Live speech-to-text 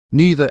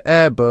Neither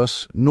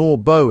Airbus nor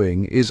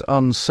Boeing is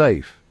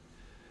unsafe,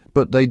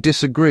 but they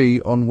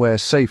disagree on where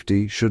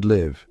safety should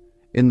live,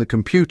 in the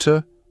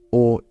computer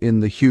or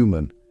in the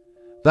human.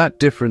 That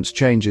difference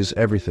changes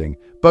everything.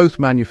 Both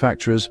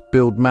manufacturers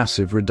build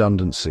massive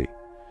redundancy.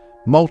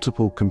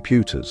 Multiple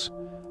computers,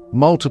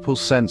 multiple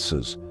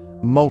sensors,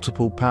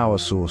 multiple power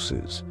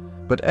sources.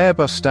 But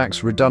Airbus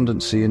stacks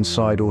redundancy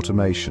inside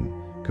automation.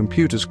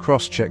 Computers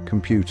cross-check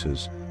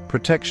computers.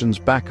 Protections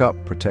back up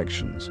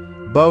protections.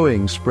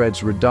 Boeing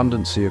spreads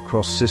redundancy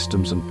across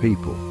systems and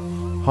people.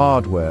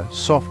 Hardware,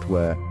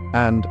 software,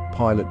 and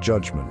pilot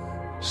judgment.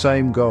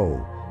 Same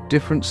goal,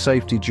 different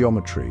safety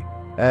geometry.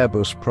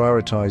 Airbus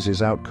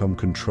prioritizes outcome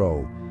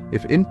control.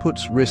 If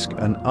inputs risk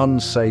an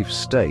unsafe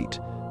state,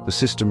 the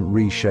system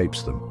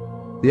reshapes them.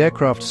 The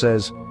aircraft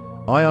says,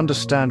 "I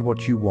understand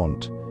what you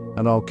want,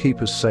 and I'll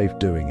keep us safe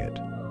doing it."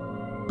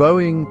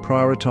 Boeing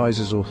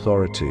prioritizes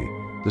authority.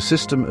 The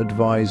system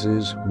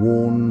advises,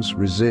 warns,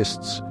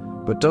 resists,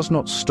 but does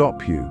not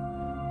stop you.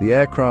 The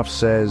aircraft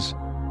says,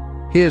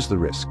 "Here's the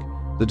risk.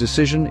 The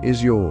decision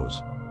is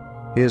yours."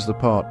 Here's the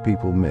part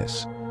people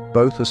miss.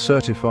 Both are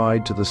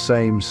certified to the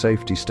same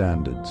safety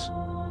standards,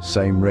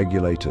 same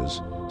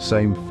regulators,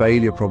 same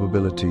failure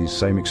probabilities,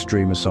 same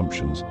extreme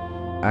assumptions.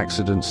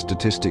 Accident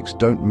statistics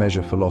don't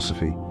measure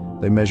philosophy.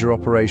 They measure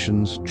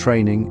operations,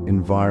 training,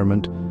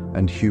 environment,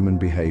 and human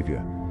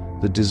behavior.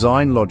 The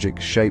design logic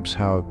shapes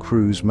how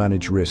crews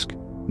manage risk,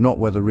 not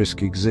whether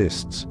risk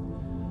exists.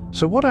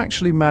 So what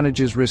actually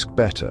manages risk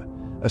better?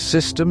 A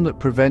system that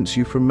prevents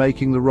you from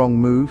making the wrong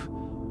move,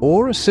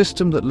 or a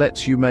system that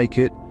lets you make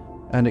it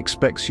and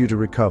expects you to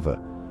recover?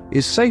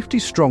 Is safety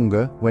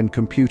stronger when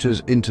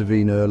computers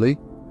intervene early,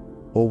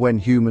 or when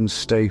humans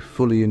stay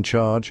fully in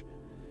charge?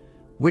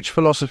 Which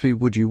philosophy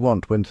would you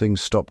want when things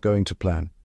stop going to plan?